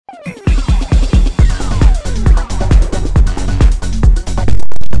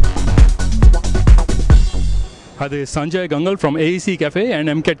Hi, this is Sanjay Gangal from AECCafe and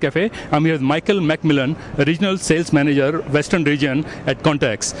MCADCafe. I'm here with Michael McMillen, Regional Sales Manager, Western Region at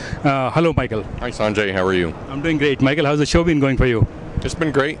Contex. Hello, Michael. Hi, Sanjay. How are you? I'm doing great. Michael, how's the show been going for you? It's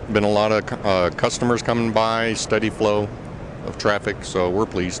been great. Been a lot of customers coming by, steady flow of traffic, so we're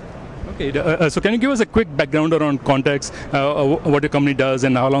pleased. Okay, so can you give us a quick background around Contex, what your company does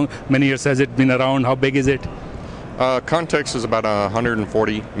and how long, many years has it been around, how big is it? Contex is about a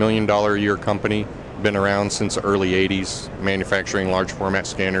 $140 million a year company. Been around since the early 80s, manufacturing large format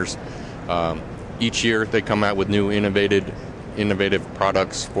scanners. Each year they come out with new innovative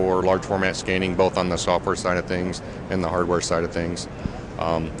products for large format scanning, both on the software side of things and the hardware side of things.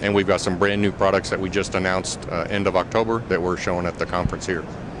 And we've got some brand new products that we just announced end of October that we're showing at the conference here.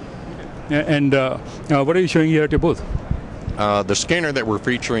 And what are you showing here at your booth? The scanner that we're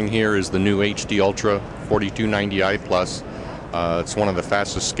featuring here is the new HD Ultra 4290i Plus. It's one of the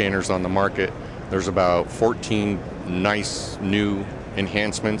fastest scanners on the market. There's about 14 nice new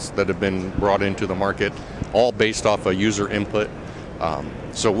enhancements that have been brought into the market, all based off of user input.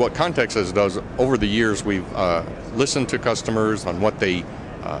 So what Contex does over the years, we've listened to customers on what they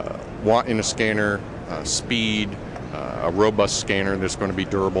want in a scanner, speed, a robust scanner that's going to be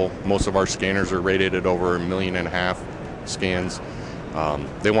durable. Most of our scanners are rated at over 1.5 million scans.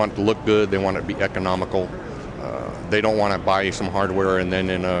 They want it to look good, they want it to be economical. They don't want to buy some hardware and then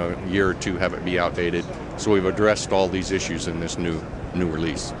in a year or two have it be outdated. So we've addressed all these issues in this new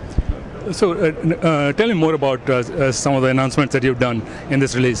release. So tell me more about some of the announcements that you've done in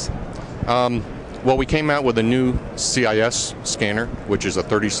this release. Well, we came out with a new CIS scanner, which is a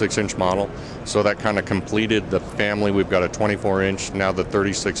 36-inch model. So that kind of completed the family. We've got a 24-inch, now the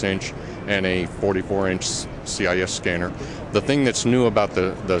 36-inch, and a 44-inch CIS scanner. The thing that's new about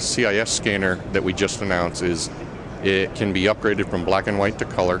the CIS scanner that we just announced is it can be upgraded from black and white to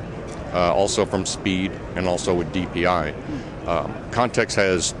color, also from speed, and also with DPI. Contex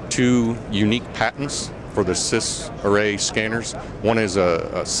has two unique patents for the CIS array scanners. One is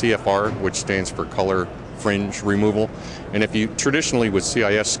a CFR, which stands for color fringe removal. And if you traditionally with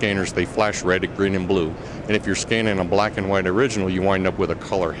CIS scanners, they flash red, green, and blue. And if you're scanning a black and white original, you wind up with a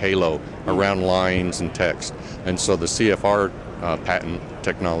color halo around lines and text. And so the CFR patent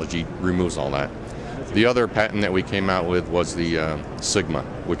technology removes all that. The other patent that we came out with was the Sigma,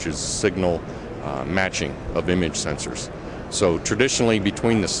 which is signal matching of image sensors. So traditionally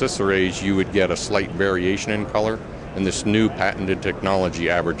between the CIS arrays you would get a slight variation in color, and this new patented technology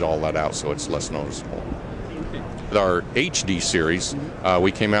averaged all that out so it's less noticeable. With our HD series,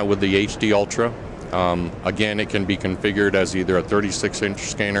 we came out with the HD Ultra. Again, it can be configured as either a 36-inch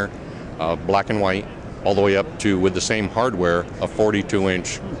scanner, black and white, all the way up to, with the same hardware, a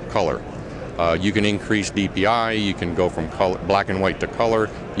 42-inch color. You can increase DPI, you can go from black and white to color,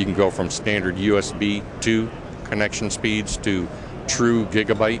 you can go from standard USB 2 connection speeds to true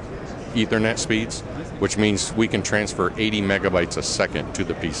gigabit Ethernet speeds, which means we can transfer 80 megabytes a second to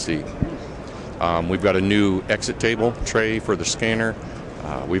the PC. We've got a new exit table tray for the scanner.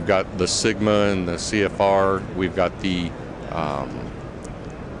 We've got the Sigma and the CFR. We've got the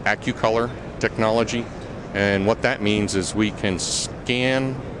AccuColor technology. And what that means is we can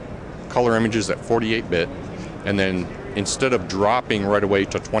scan color images at 48-bit, and then instead of dropping right away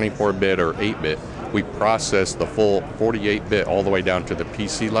to 24-bit or 8-bit, we process the full 48-bit all the way down to the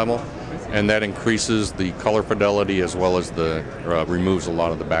PC level, and that increases the color fidelity as well as removes a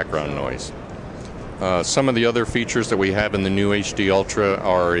lot of the background noise. Some of the other features that we have in the new HD Ultra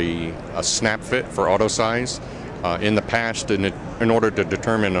are a snap fit for auto size. In the past, in order to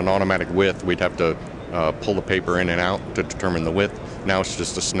determine an automatic width, we'd have to pull the paper in and out to determine the width. Now it's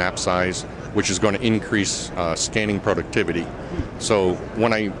just a snap size, which is going to increase scanning productivity. So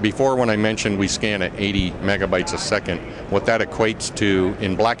when I mentioned we scan at 80 megabytes a second, what that equates to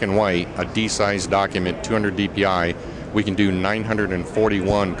in black and white, a D-size document, 200 DPI, we can do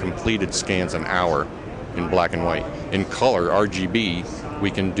 941 completed scans an hour in black and white. In color, RGB, we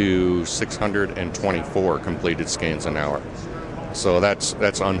can do 624 completed scans an hour. So that's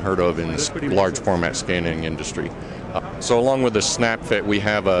unheard of in this large format scanning industry. So along with the snap fit, we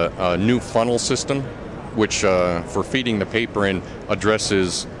have a new funnel system, which for feeding the paper in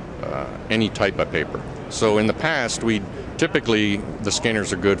addresses any type of paper. So in the past, typically the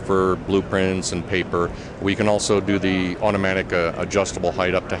scanners are good for blueprints and paper. We can also do the automatic adjustable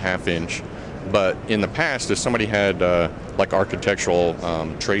height up to ½ inch. But in the past, if somebody had like architectural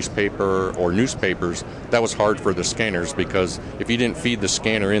trace paper or newspapers, that was hard for the scanners because if you didn't feed the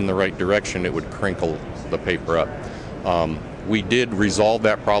scanner in the right direction, it would crinkle the paper up. We did resolve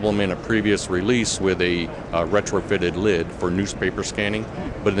that problem in a previous release with a retrofitted lid for newspaper scanning,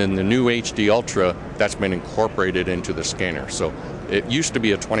 but in the new HD Ultra, that's been incorporated into the scanner. So it used to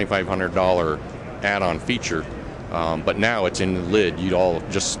be a $2,500 add-on feature, but now it's in the lid. You all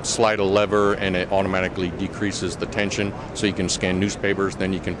just slide a lever and it automatically decreases the tension, so you can scan newspapers,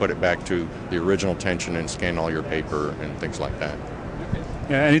 then you can put it back to the original tension and scan all your paper and things like that.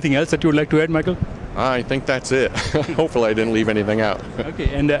 Anything else that you would like to add, Michael? I think that's it. Hopefully I didn't leave anything out.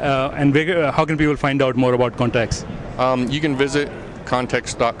 Okay, and how can people find out more about Contex? You can visit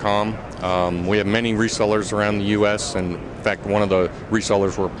Contex.com. We have many resellers around the U.S., and in fact, one of the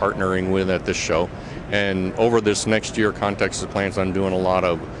resellers we're partnering with at this show. And over this next year, Contex plans on doing a lot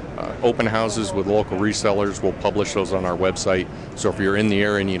of open houses with local resellers. We'll publish those on our website. So if you're in the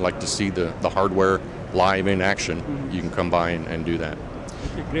area and you'd like to see the hardware live in action, you can come by and do that.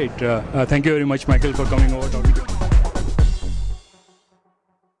 Okay, great. Thank you very much, Michael, for coming over talking to